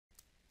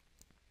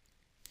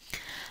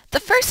The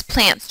first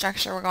plant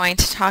structure we're going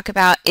to talk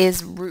about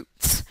is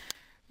roots.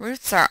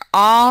 Roots are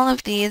all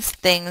of these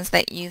things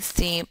that you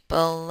see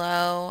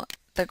below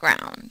the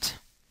ground.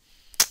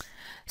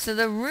 So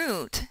the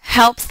root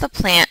helps the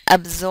plant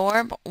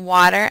absorb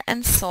water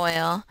and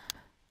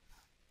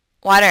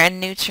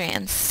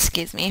nutrients,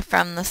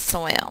 from the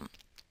soil.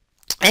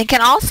 It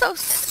can also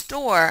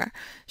store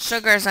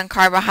sugars and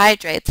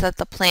carbohydrates that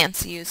the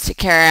plants use to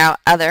carry out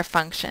other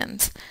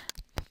functions.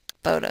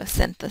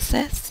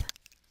 Photosynthesis.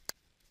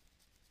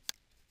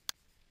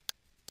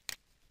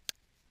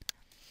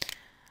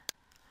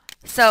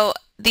 So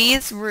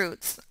these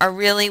roots are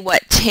really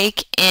what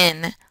take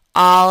in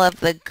all of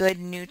the good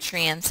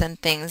nutrients and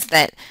things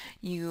that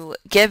you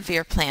give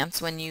your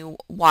plants when you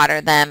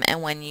water them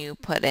and when you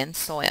put in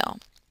soil.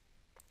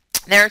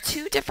 There are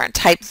two different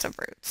types of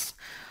roots.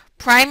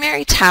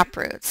 Primary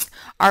taproots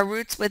are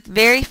roots with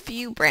very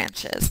few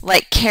branches,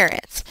 like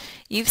carrots.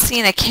 You've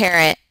seen a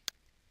carrot,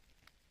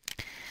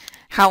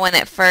 how when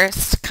it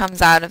first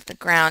comes out of the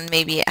ground,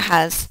 maybe it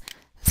has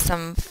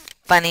some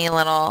funny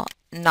little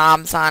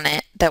knobs on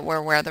it that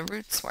were where the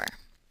roots were.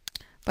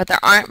 But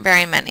there aren't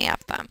very many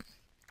of them.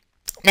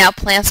 Now,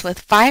 plants with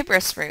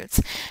fibrous roots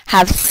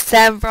have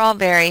several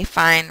very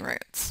fine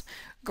roots.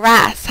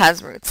 Grass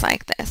has roots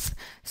like this.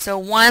 So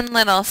one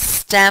little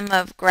stem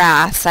of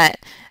grass at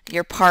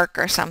your park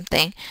or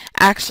something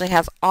actually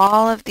has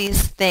all of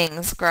these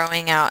things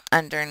growing out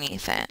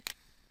underneath it.